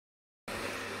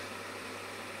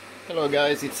Hello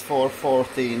guys, it's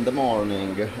 4:40 in the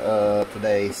morning.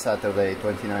 Today is Saturday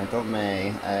 29th of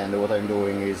May, and what I'm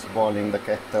doing is boiling the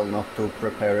kettle not to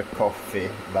prepare coffee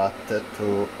but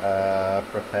to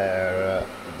prepare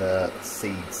the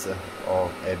seeds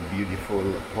of a beautiful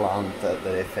plant that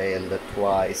I failed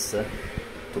twice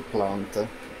to plant.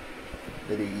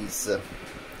 That is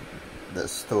the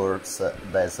Sturt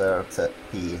Desert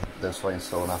Pea, the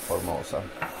Swainsona formosa.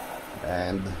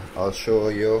 And I'll show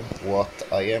you what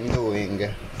I am doing.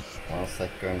 1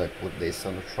 second, I put this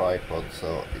on the tripod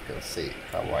so you can see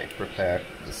how I prepare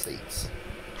the seeds.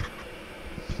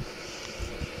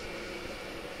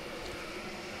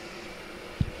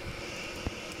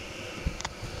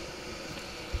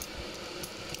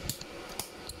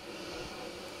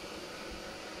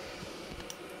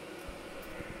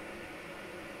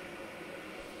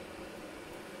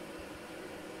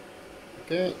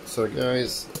 Okay, so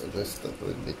guys, just a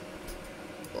little bit.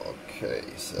 Okay,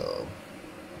 so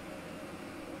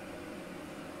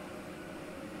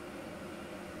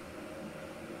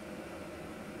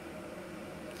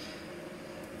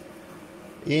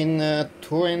in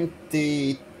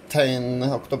 2010,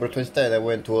 October 2010, I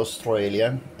went to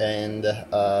Australia, and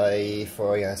I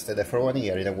stayed there for 1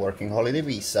 year in a working holiday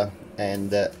visa,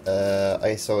 and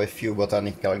I saw a few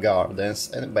botanical gardens,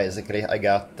 and basically I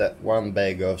got 1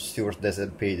 bag of Sturt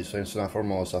Desert Pea, Swainsona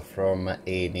formosa, from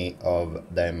any of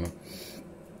them.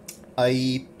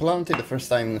 I planted the first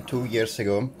time 2 years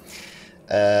ago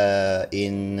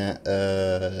in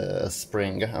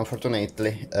spring.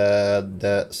 Unfortunately,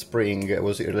 the spring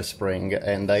was early spring,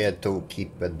 and I had to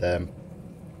keep the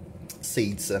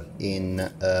seeds in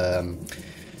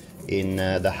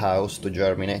the house to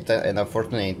germinate, and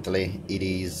unfortunately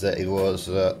it was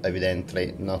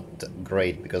evidently not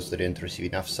great because they didn't receive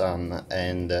enough sun,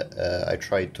 and I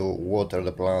tried to water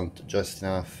the plant just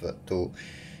enough to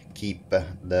keep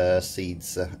the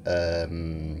seeds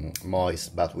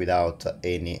moist, but without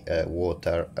any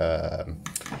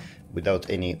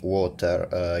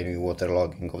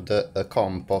waterlogging of the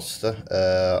compost.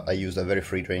 I used a very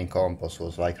free draining compost. It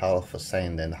was like half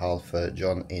sand and half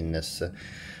John Innes.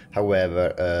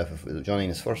 However, John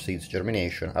Innes for seeds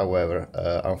germination. However,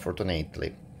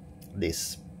 unfortunately,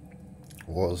 this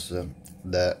was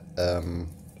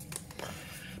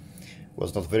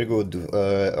was not very good.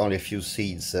 Only a few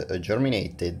seeds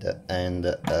germinated,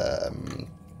 and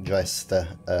just the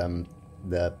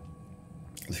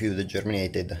few that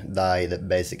germinated died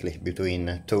basically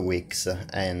between 2 weeks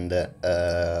and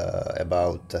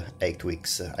about 8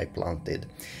 weeks I planted.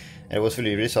 And I was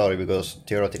really sorry, because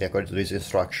theoretically, according to these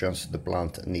instructions, the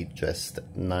plant needs just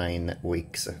 9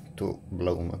 weeks to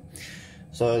bloom.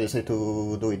 So I decided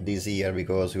to do it this year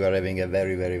because we are having a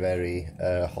very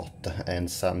hot and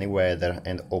sunny weather,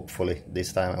 and hopefully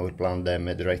this time I will plant them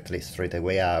directly straight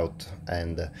away out,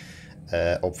 and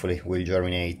hopefully will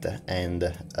germinate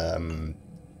and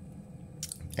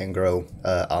grow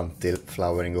until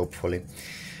flowering, hopefully.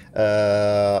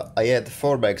 I had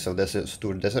 4 bags of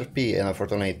Sturt Desert Pea, and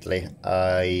unfortunately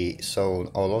I sown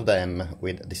all of them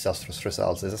with disastrous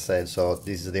results, as I said, so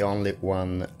this is the only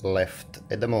one left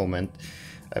at the moment.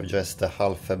 I have just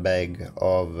half a bag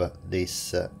of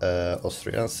these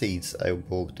Australian seeds. I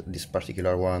bought this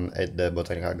particular one at the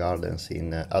Botanical Gardens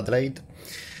in Adelaide,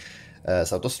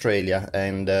 South Australia,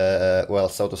 and well,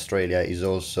 South Australia is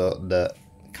also the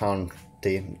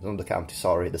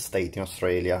the state in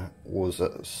Australia whose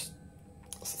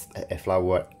a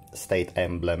flower state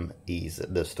emblem is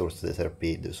the Sturt Desert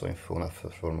Pea, the Swainsona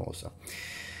formosa.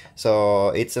 So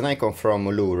it's an icon from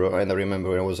Uluru, and I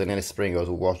remember when I was in early spring, I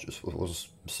was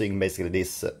seeing basically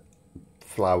this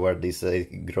flower.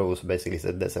 It grows basically, it's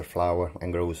a desert flower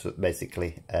and grows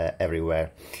basically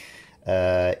everywhere.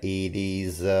 It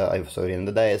is I saw it in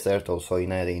the desert, also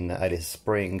in Alice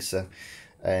Springs,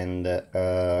 and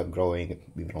growing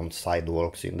even on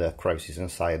sidewalks, in the crevices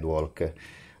and sidewalk.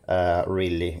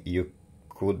 Really, you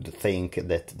could think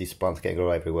that this plant can grow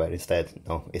everywhere. Instead,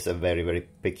 no, it's a very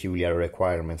peculiar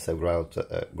requirements about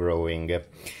growing.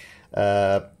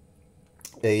 The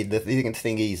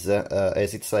thing is,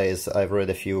 as it says, I've read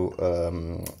a few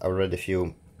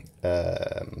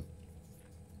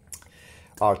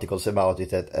articles about it,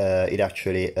 that it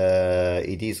actually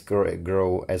it is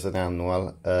grow as an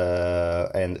annual,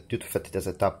 and due to the fact it has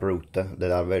a taproot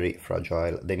that are very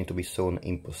fragile, they need to be sown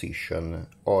in position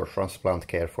or transplant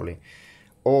carefully.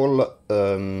 All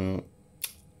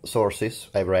sources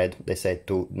I've read, they said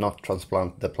to not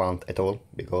transplant the plant at all,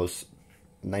 because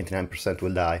 99%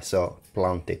 will die, so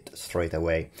plant it straight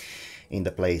away in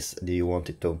the place that you want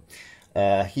it to.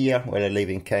 Here, where I live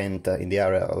in Kent, in the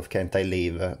area of Kent I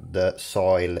live, the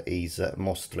soil is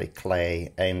mostly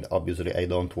clay, and obviously I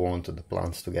don't want the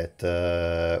plants to get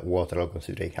water,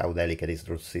 considering how delicate is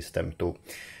the root system to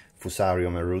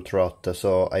fusarium and root rot.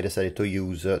 So I decided to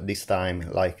use this time,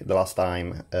 like the last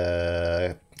time,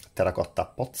 terracotta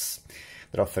pots.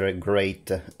 They offer a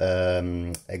great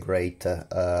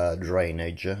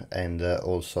drainage and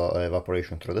also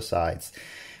evaporation through the sides.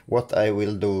 What I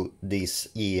will do this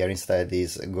year instead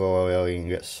is going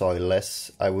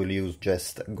soilless. I will use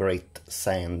just great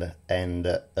sand and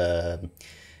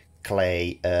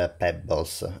clay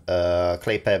pebbles.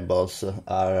 Clay pebbles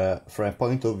are, from a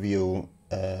point of view,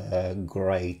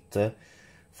 great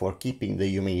for keeping the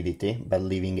humidity but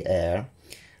leaving air.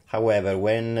 However,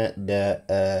 when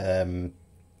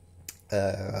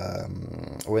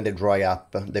they dry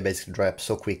up, they basically dry up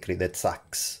so quickly that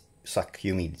suck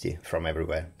humidity from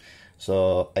everywhere.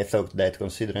 So I thought that,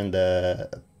 considering the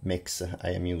mix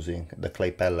I am using, the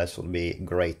clay pellets will be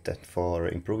great for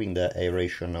improving the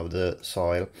aeration of the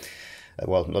soil,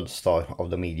 well, not the soil, of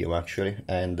the medium actually,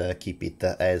 and keep it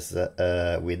as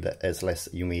with as less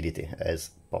humidity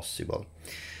as possible.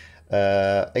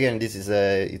 Again, this is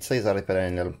it says early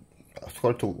perennial.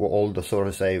 According to all the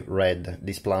sources I've read,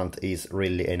 this plant is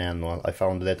really an annual. I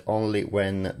found that only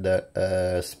when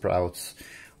the sprouts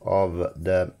of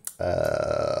the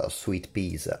sweet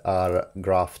peas are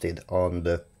grafted on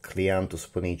the Clianthus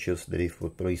pernicious, the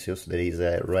leafwood pernicious, there is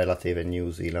a relative, a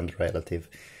New Zealand relative,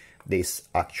 this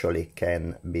actually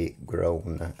can be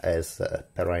grown as a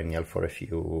perennial for a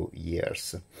few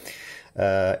years.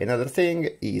 Another thing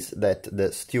is that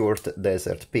the Sturt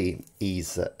Desert Pea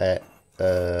is a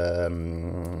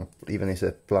even is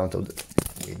a plant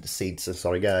with seeds.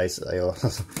 Sorry guys, I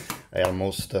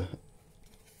almost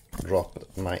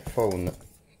dropped my phone.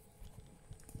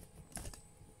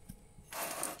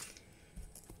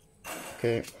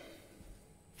 Okay,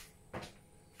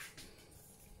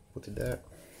 put it there.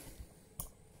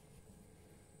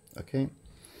 Okay.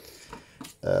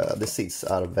 The seeds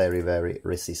are very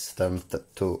resistant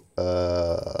to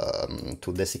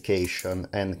desiccation,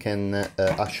 and can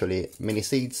actually, many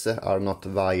seeds are not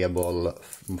viable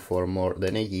for more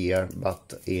than a year,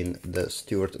 but in the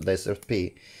Sturt Desert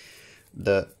Pea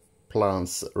the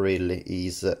plants really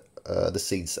is the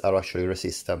seeds are actually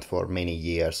resistant for many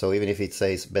years. So even if it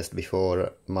says best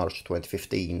before March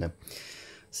 2015,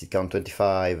 seed count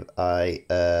 25,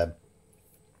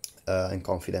 I'm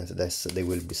confident that they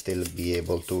will still be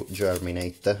able to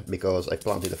germinate, because I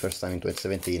planted the first time in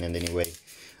 2017, and anyway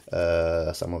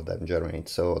some of them germinate.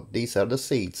 So these are the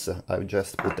seeds. I've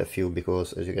just put a few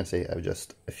because, as you can see, I've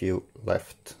just a few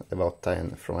left, about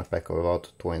 10 from a pack of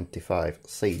about 25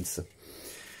 seeds.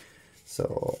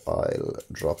 So I'll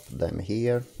drop them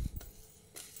here.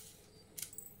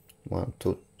 1,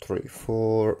 2, 3,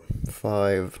 4,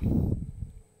 5.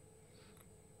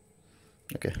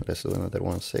 Okay, let's do another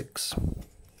one, 6.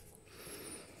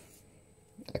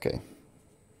 Okay,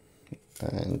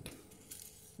 and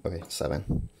okay,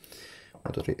 7.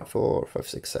 1, 2, 3, 4, 5,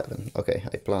 6, 7. Okay,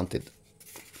 I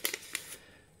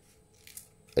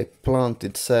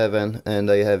planted 7,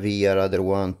 and I have here other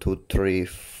 1, 2, 3,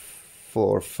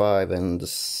 4, 5, and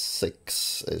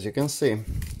 6, as you can see,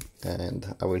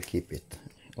 and I will keep it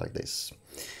like this.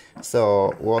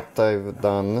 So what I've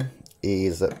done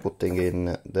is putting in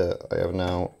I have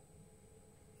now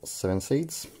 7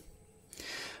 seeds,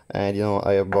 and you know,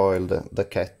 I have boiled the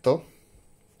kettle.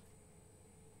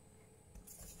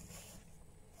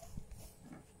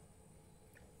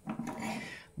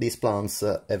 These plants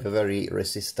have a very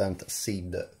resistant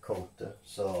seed coat,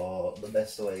 so the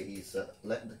best way is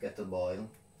let the kettle boil.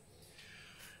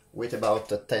 Wait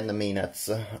about 10 minutes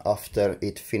after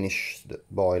it finished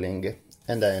boiling,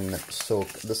 and then soak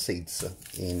the seeds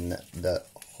in the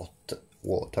hot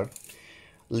water,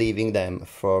 leaving them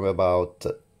for about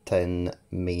 10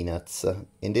 minutes.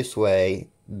 In this way,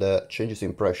 the changes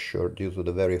in pressure due to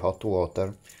the very hot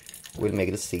water will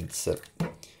make the seeds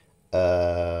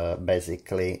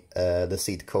basically the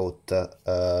seed coat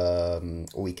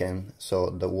weaken, so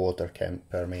the water can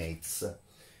permeate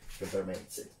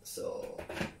it. So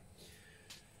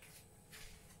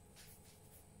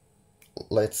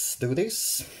let's do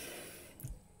this,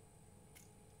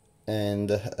 and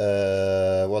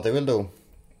what I will do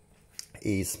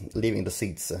is leaving the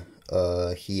seeds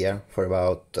here for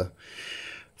about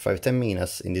 5-10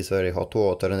 minutes in this very hot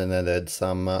water, and then add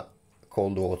some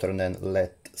cold water, and then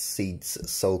let seeds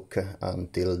soak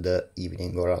until the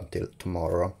evening or until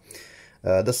tomorrow.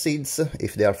 The seeds,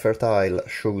 if they are fertile,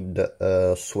 should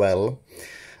swell,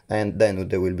 and then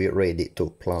they will be ready to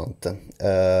plant.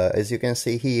 As you can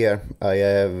see here, I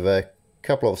have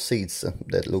couple of seeds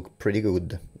that look pretty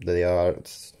good. They are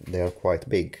quite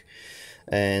big,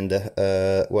 and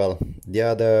well,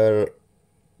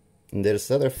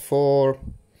 there's other 4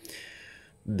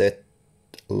 that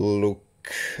look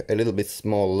a little bit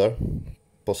smaller,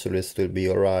 possibly still be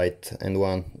alright, and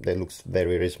one that looks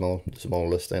very small, the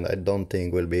smallest, and I don't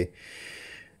think will be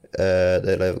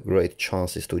they'll have great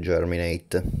chances to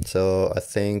germinate. So I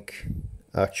think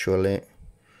actually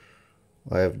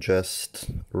I have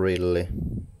just really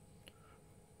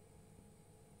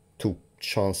 2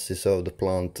 chances of the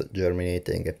plant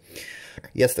germinating.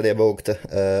 Yesterday I bought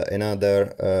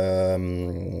another,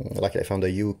 luckily I found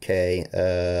a UK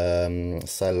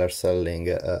seller selling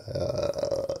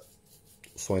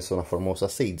Swainsona formosa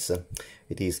seeds.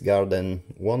 It is Garden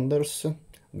Wonders,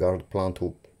 Garden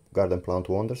Plant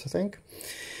Wonders, I think.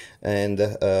 And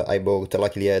I bought,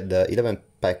 luckily I had 11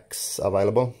 packs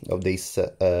available of these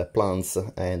plants,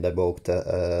 and I bought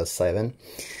 7.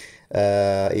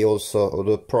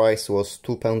 The price was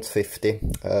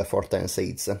 £2.50 for 10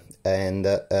 seeds, and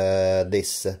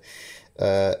this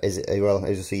well,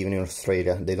 as you see, even in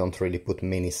Australia they don't really put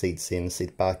many seeds in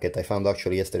seed packet. I found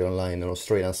actually yesterday online an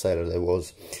Australian seller that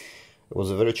was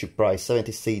a very cheap price,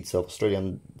 70 seeds of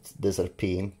Australian Desert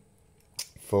Pea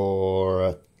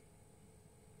for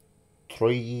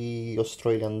 $3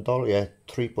 Australian, yeah,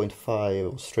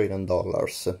 3.5 Australian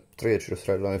dollars, 3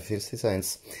 Australian 50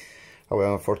 cents.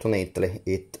 However, unfortunately,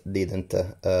 it didn't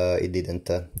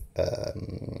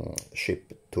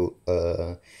ship to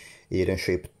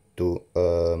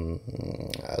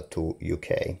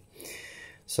UK.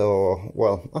 So,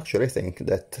 well, actually, I think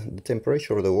that the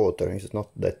temperature of the water is not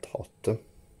that hot.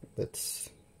 Let's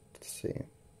see.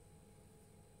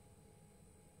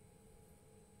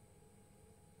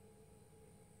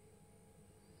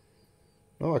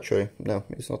 No, actually, no,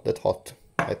 it's not that hot.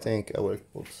 I think I will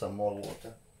put some more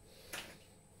water.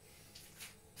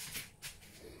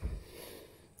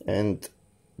 And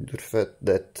the fact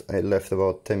that I left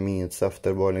about 10 minutes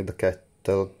after boiling the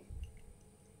kettle,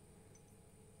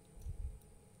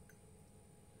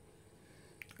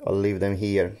 I'll leave them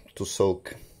here to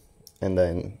soak, and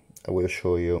then I will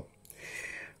show you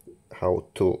how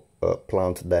to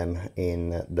plant them in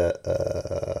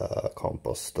the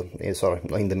compost, sorry,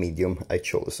 in the medium I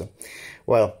chose.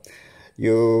 Well,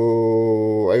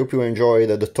 I hope you enjoyed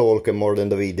the talk more than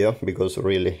the video, because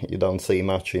really you don't see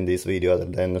much in this video other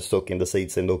than soaking the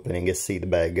seeds and opening a seed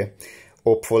bag.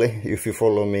 Hopefully, if you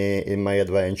follow me in my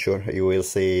adventure, you will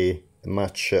see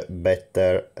much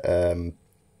better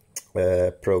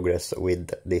progress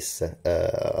with these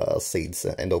seeds,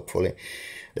 and hopefully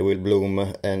they will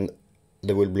bloom,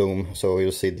 so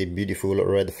you'll see the beautiful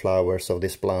red flowers of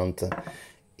this plant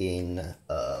in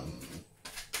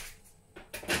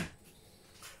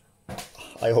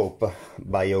I hope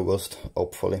by August,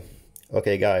 hopefully.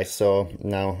 Okay guys, so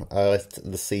now I let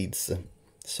the seeds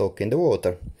soak in the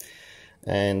water,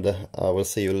 and I will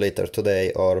see you later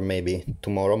today or maybe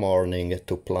tomorrow morning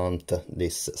to plant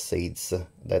these seeds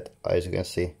that, as you can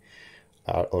see,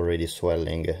 are already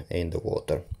swelling in the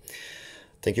water.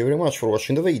 Thank you very much for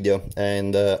watching the video,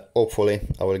 and hopefully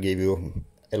I will give you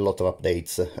a lot of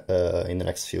updates in the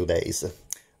next few days.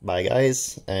 Bye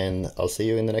guys, and I'll see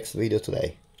you in the next video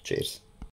today. Cheers.